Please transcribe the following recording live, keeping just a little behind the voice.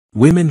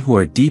Women who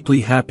are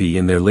deeply happy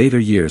in their later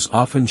years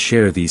often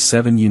share these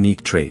 7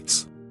 unique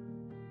traits.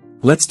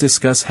 Let's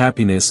discuss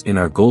happiness in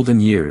our golden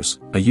years,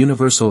 a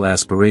universal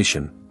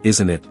aspiration,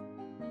 isn't it?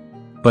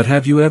 But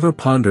have you ever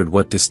pondered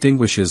what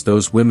distinguishes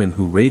those women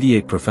who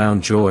radiate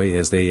profound joy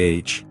as they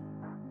age?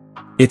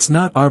 It's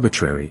not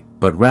arbitrary,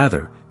 but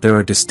rather, there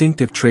are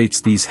distinctive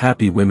traits these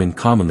happy women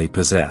commonly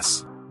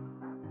possess.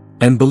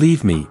 And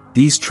believe me,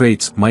 these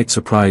traits might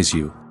surprise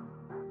you.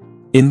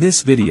 In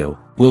this video,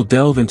 we'll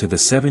delve into the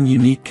 7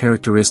 unique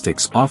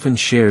characteristics often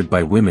shared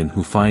by women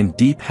who find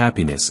deep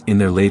happiness in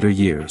their later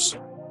years.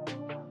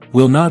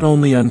 We'll not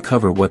only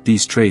uncover what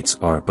these traits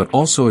are but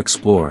also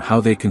explore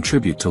how they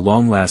contribute to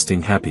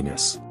long-lasting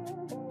happiness.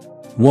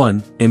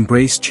 1.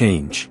 Embrace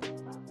change.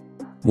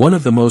 One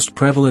of the most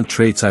prevalent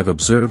traits I've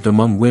observed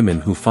among women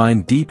who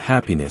find deep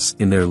happiness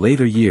in their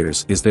later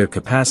years is their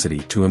capacity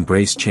to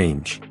embrace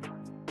change.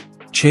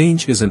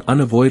 Change is an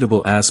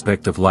unavoidable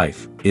aspect of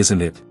life,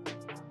 isn't it?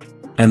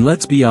 And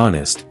let's be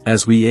honest,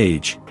 as we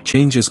age,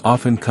 changes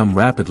often come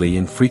rapidly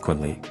and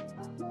frequently.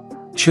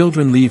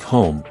 Children leave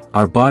home,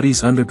 our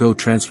bodies undergo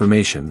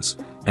transformations,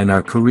 and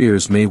our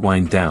careers may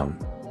wind down.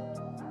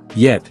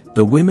 Yet,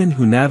 the women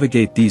who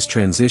navigate these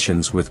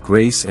transitions with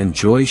grace and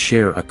joy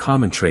share a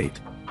common trait: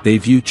 they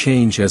view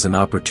change as an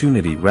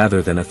opportunity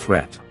rather than a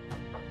threat.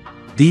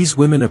 These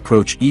women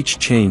approach each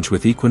change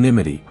with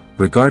equanimity,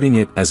 regarding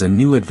it as a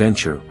new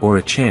adventure or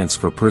a chance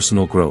for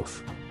personal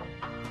growth.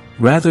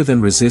 Rather than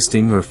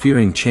resisting or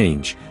fearing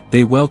change,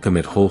 they welcome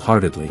it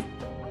wholeheartedly.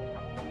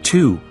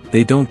 2.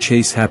 They don't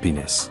chase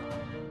happiness.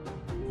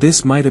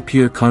 This might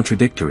appear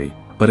contradictory,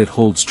 but it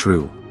holds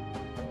true.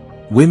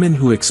 Women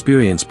who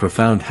experience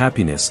profound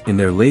happiness in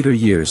their later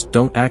years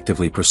don't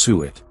actively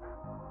pursue it.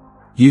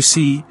 You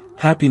see,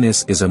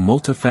 happiness is a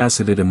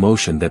multifaceted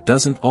emotion that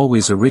doesn't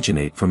always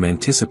originate from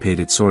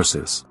anticipated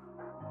sources.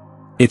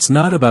 It's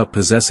not about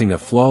possessing a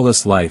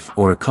flawless life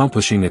or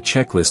accomplishing a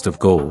checklist of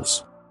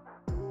goals.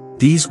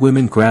 These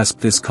women grasp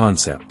this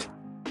concept.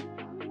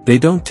 They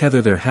don't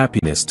tether their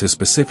happiness to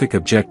specific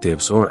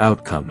objectives or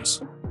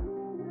outcomes.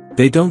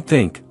 They don't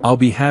think, "I'll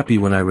be happy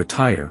when I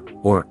retire,"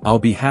 or "I'll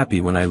be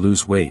happy when I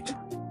lose weight."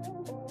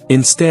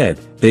 Instead,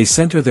 they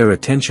center their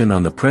attention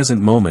on the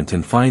present moment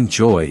and find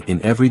joy in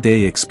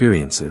everyday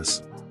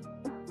experiences.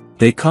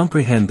 They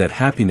comprehend that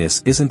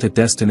happiness isn't a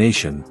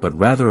destination but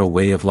rather a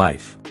way of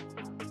life.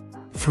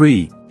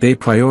 3. They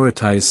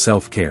prioritize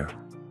self-care.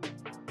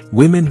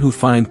 Women who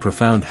find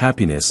profound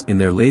happiness in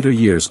their later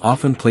years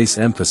often place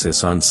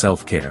emphasis on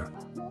self-care.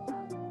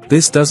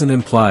 This doesn't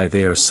imply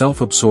they are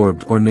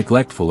self-absorbed or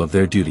neglectful of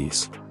their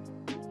duties.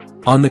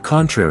 On the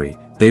contrary,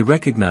 they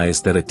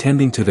recognize that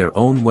attending to their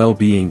own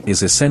well-being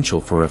is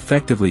essential for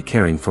effectively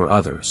caring for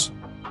others.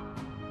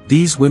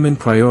 These women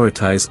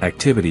prioritize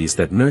activities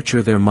that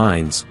nurture their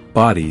minds,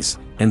 bodies,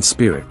 and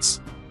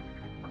spirits.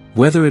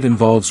 Whether it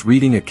involves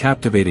reading a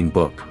captivating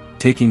book,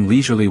 taking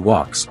leisurely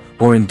walks,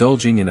 or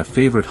indulging in a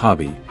favorite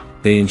hobby,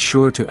 they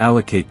ensure to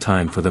allocate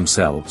time for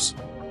themselves.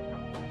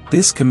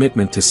 This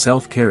commitment to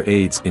self-care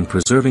aids in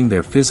preserving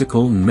their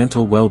physical and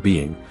mental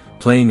well-being,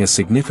 playing a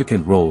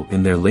significant role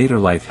in their later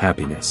life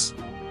happiness.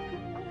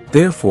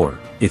 Therefore,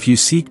 if you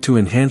seek to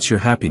enhance your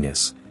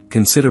happiness,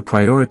 consider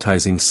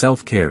prioritizing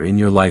self-care in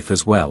your life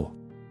as well.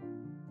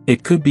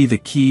 It could be the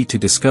key to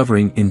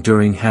discovering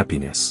enduring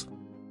happiness.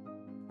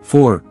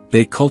 4.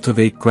 They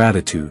cultivate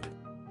gratitude.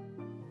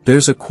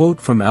 There's a quote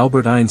from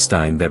Albert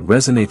Einstein that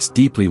resonates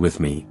deeply with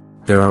me: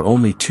 "There are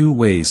only 2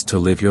 ways to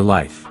live your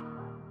life.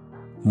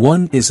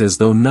 One is as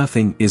though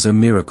nothing is a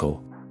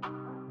miracle.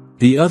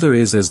 The other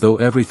is as though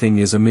everything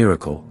is a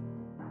miracle."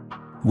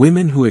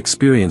 Women who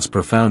experience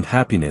profound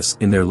happiness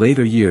in their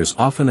later years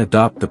often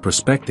adopt the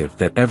perspective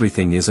that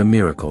everything is a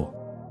miracle.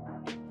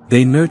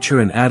 They nurture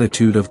an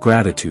attitude of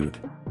gratitude.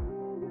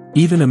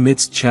 Even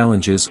amidst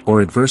challenges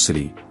or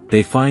adversity,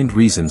 they find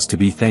reasons to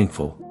be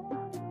thankful.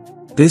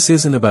 This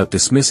isn't about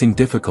dismissing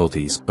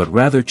difficulties but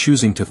rather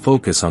choosing to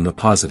focus on the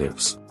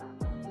positives.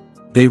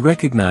 They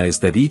recognize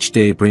that each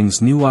day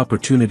brings new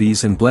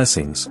opportunities and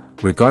blessings,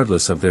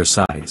 regardless of their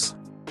size.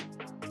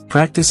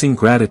 Practicing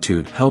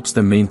gratitude helps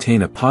them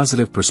maintain a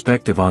positive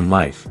perspective on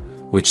life,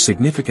 which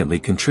significantly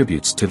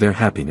contributes to their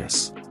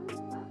happiness.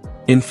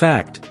 In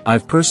fact,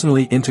 I've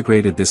personally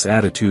integrated this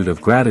attitude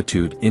of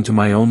gratitude into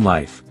my own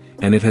life,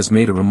 and it has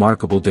made a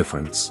remarkable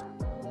difference.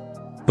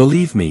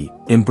 Believe me,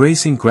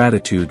 embracing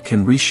gratitude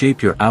can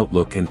reshape your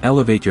outlook and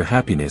elevate your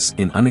happiness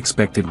in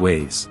unexpected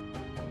ways.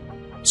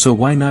 So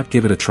why not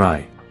give it a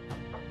try?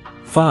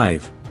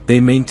 5. They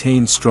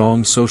maintain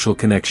strong social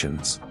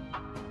connections.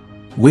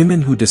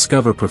 Women who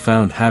discover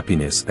profound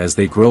happiness as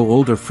they grow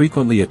older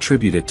frequently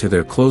attribute it to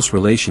their close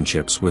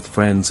relationships with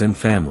friends and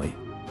family.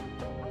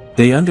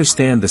 They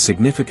understand the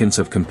significance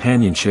of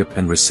companionship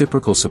and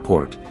reciprocal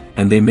support,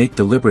 and they make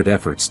deliberate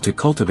efforts to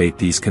cultivate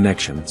these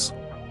connections.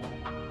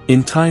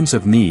 In times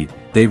of need,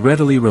 they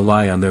readily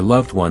rely on their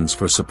loved ones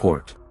for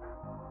support.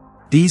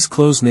 These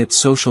close-knit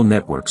social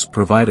networks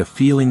provide a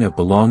feeling of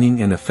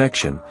belonging and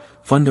affection,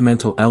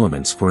 fundamental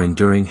elements for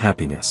enduring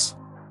happiness.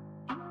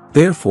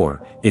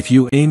 Therefore, if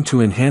you aim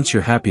to enhance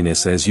your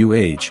happiness as you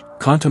age,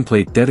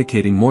 contemplate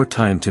dedicating more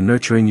time to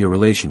nurturing your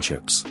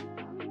relationships.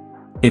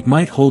 It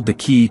might hold the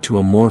key to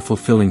a more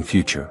fulfilling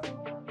future.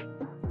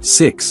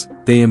 6.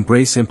 They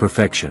embrace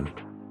imperfection.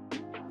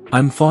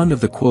 I'm fond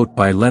of the quote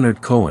by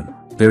Leonard Cohen,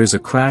 "There is a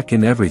crack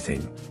in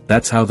everything,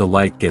 that's how the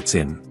light gets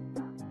in."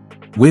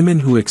 Women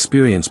who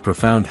experience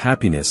profound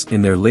happiness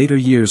in their later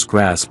years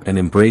grasp and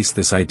embrace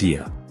this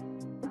idea.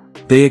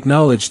 They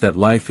acknowledge that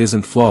life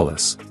isn't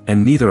flawless,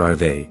 and neither are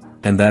they,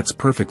 and that's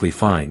perfectly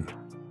fine.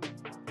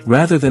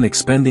 Rather than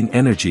expending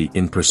energy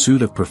in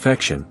pursuit of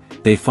perfection,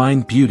 they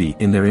find beauty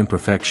in their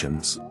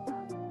imperfections.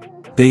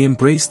 They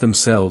embrace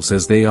themselves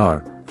as they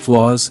are,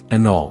 flaws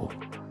and all.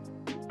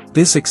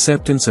 This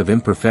acceptance of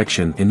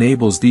imperfection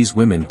enables these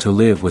women to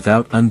live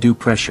without undue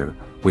pressure,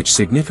 which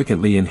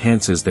significantly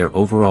enhances their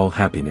overall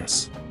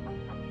happiness.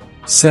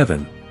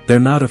 7. They're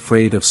not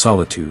afraid of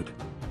solitude.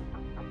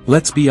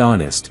 Let's be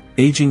honest,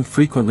 aging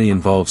frequently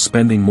involves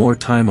spending more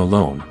time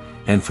alone,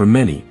 and for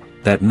many,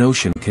 that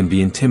notion can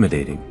be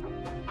intimidating.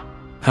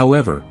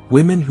 However,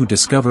 women who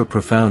discover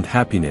profound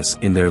happiness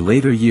in their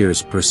later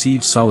years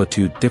perceive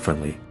solitude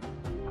differently.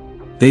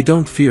 They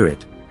don't fear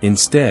it,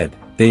 instead,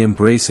 they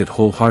embrace it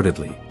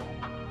wholeheartedly.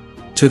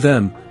 To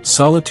them,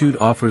 solitude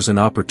offers an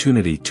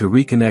opportunity to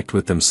reconnect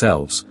with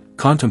themselves,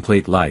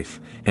 contemplate life,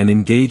 and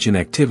engage in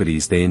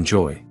activities they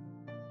enjoy.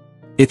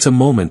 It's a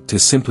moment to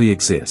simply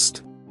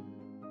exist.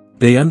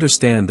 They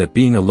understand that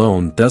being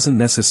alone doesn't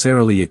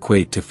necessarily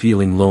equate to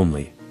feeling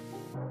lonely.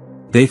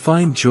 They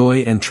find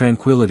joy and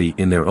tranquility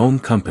in their own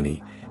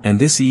company, and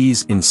this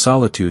ease in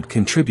solitude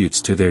contributes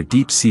to their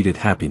deep-seated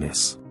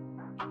happiness.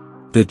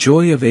 The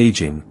joy of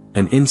aging,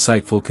 an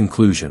insightful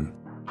conclusion.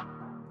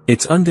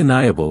 It's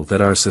undeniable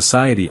that our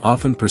society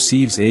often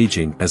perceives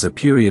aging as a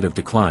period of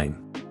decline.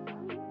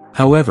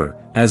 However,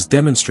 as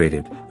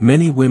demonstrated,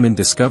 many women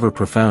discover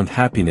profound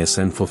happiness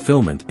and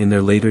fulfillment in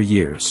their later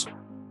years.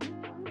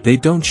 They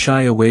don't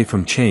shy away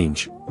from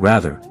change,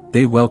 rather,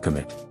 they welcome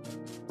it.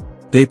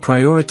 They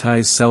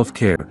prioritize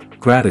self-care,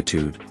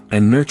 gratitude,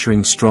 and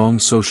nurturing strong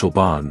social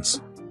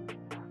bonds.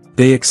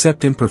 They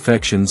accept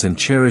imperfections and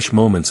cherish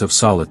moments of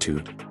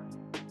solitude.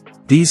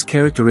 These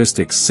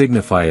characteristics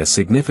signify a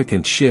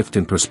significant shift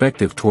in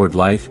perspective toward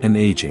life and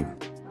aging.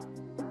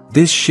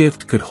 This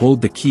shift could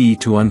hold the key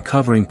to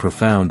uncovering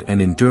profound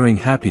and enduring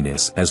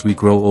happiness as we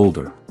grow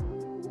older.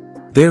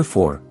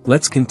 Therefore,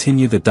 let's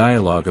continue the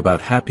dialogue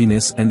about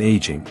happiness and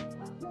aging.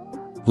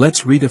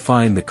 Let's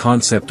redefine the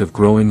concept of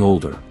growing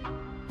older.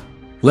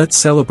 Let's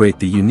celebrate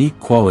the unique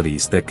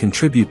qualities that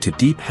contribute to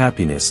deep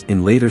happiness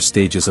in later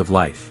stages of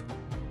life.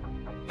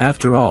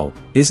 After all,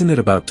 isn't it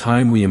about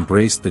time we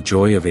embraced the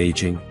joy of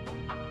aging?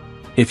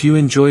 If you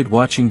enjoyed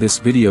watching this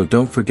video,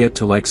 don't forget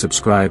to like,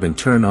 subscribe and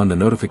turn on the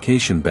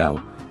notification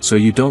bell, so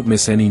you don't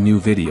miss any new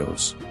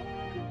videos.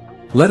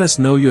 Let us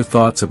know your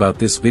thoughts about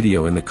this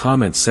video in the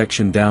comments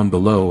section down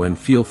below, and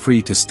feel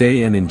free to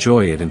stay and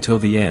enjoy it until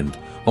the end.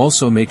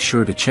 Also make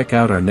sure to check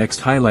out our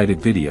next highlighted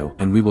video,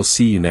 and we will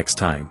see you next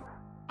time.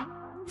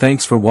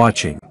 Thanks for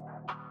watching.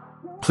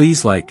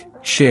 Please like,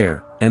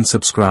 share, and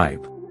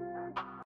subscribe.